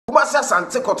Kumasi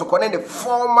Asante Kotoko the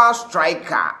former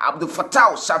striker Abdul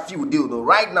Fatawu Safiu deal. No,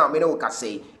 right now, we can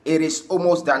say it is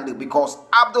almost done because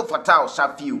Abdul Fatawu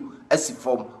Safiu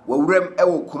esifom wawurem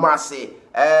ewo Kumasi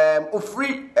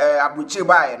ofri abuche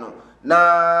bae no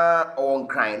na on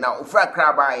cry na ofri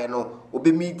akra bae no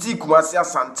obi miti Kumasi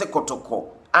Asante Kotoko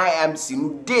IMC no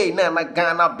day na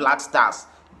Ghana Black Stars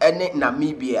ene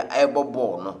Namibia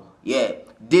ebobo no yeah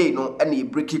day no ene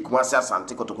breaki Kumasi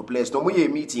Asante Kotoko players no mo ye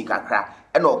meeting kakra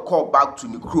and I'll call back to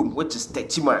the room, which is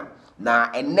 30 man. Na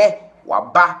ene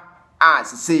waba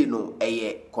as say no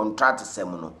a contract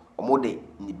semono or mode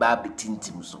ni baby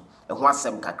tintim so. And one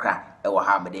sem kakra e wa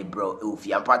ha me bro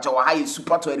ufi ampacha wa ha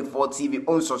Super 24 TV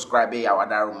on subscribe ya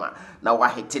wadaruma. Now wa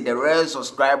hit the real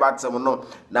subscriber semono.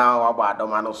 Now about the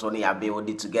man also ni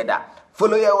abe together.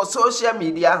 Follow your social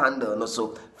media handle no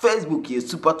so Facebook is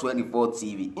Super 24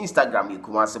 TV, Instagram is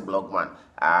Kumasi Blogman.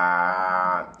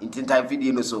 In time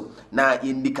video no so na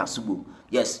indika subu.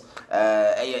 Yes,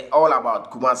 all about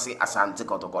Kumasi Asante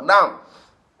Kotoko. Now,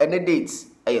 any dates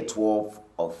 12th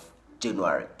of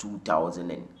January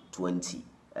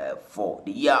 2024,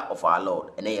 the year of our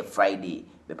Lord, and a Friday,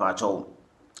 the patrol.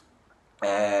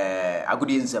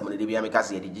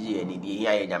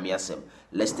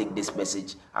 Let's take this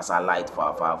message as a light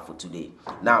for today.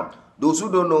 Now, those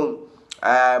who don't know,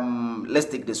 let's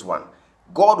take this one.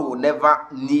 God will never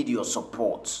need your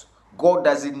support. God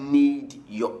doesn't need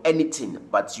your anything,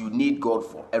 but you need God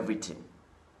for everything.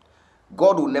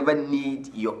 God will never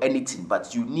need your anything,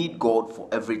 but you need God for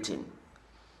everything.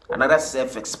 Another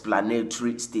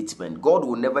self-explanatory statement. God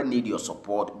will never need your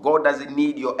support. God doesn't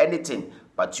need your anything,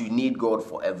 but you need God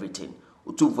for everything.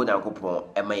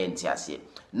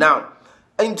 Now,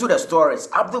 into the stories.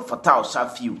 Abdul Fatawu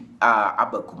Safiu,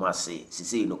 Abba Kumasi,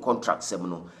 say no contract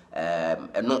seminal,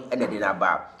 and no anything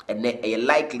about, and a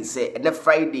likely say, and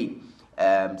Friday,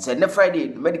 say next Friday,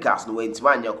 medicals no went to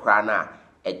man your crana,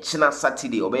 a China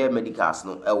Saturday, obey medicals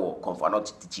no,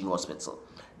 confined teaching hospital.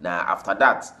 Now, after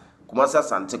that, Kumasi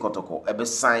Asante Kotoko, ebe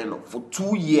sign for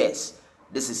 2 years.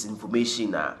 This is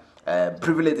information,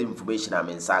 privileged information. I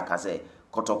mean, Saka say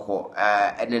Kotoko,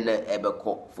 and then ebe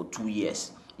for 2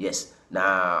 years. Yes.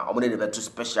 Now, I'm going to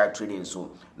special training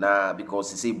so now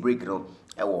because it's a break no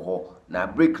now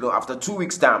break no after 2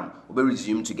 weeks time we'll be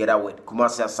resume together with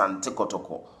Kumasi Asante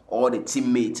Kotoko all the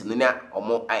teammates and then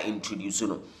I introduce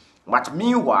you. But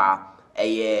meanwhile,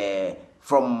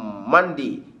 from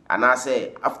Monday and I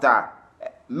say after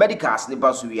medicals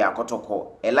neighbors we are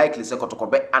Kotoko a likely say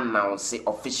Kotoko be announce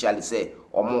officially say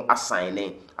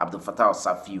assigning Abdul Fatawu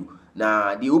Safiu.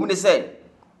 Now the woman said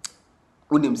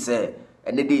unim say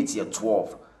and the date here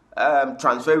 12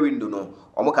 transfer window no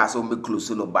omoka say we close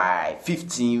no by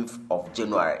 15th of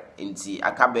January inti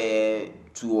akabe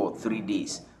 2 or 3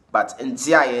 days but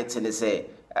inti aye tene say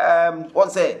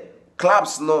what say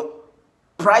clubs no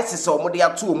prices or they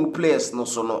are two players no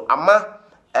so no ama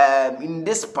in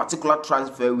this particular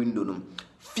transfer window no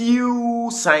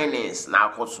few signings na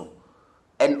akoso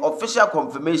and official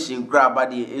confirmation grab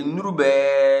body enuru be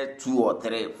 2 or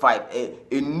 3 5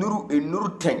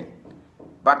 enuru 10.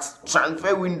 But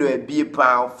transfer window be a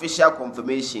official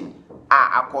confirmation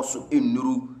akoso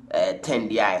enuru 10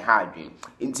 dia I had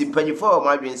in for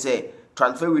my say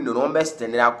transfer window no best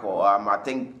I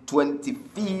think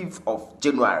 25th of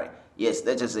January. Yes,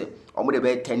 let's just say almost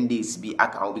about 10 days be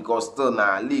account because still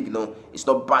na league no it's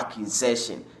not back in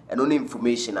session and only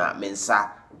information mensa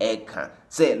can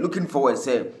say looking forward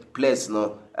say players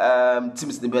no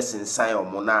teams the best in sign or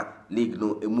mona league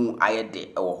no emu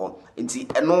ayede ewo ho nti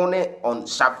eno ne on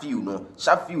Safiu no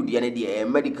Safiu de ne de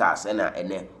medicals na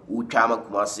ene utwama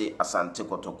Kumasi Asante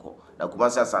Kotoko na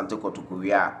Kumasi Asante Kotoko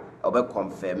wi a obe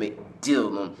confirm deal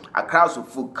no across of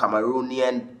full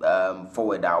Cameroonian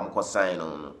forward am sign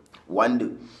no one day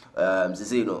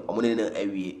say no omone na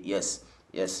awie yes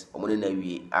omone na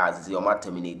awie as say o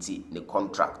terminate the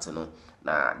contract no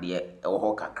na de ewo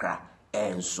ho kakra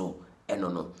enso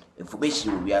no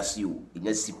information we are see you in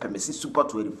Pemesi Super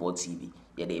 24 TV.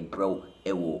 Yeah, they bro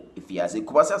ewo if you as a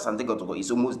Kumasi Asante Kotoko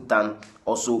is almost done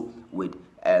also with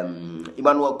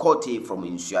Emmanuel Corte from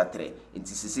Insuatre. It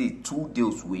is 2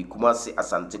 deals with Kumasi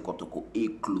Asante Kotoko a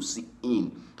close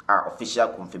in our official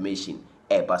confirmation.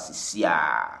 Basi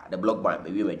the blog by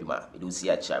me we do see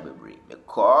a chabe break.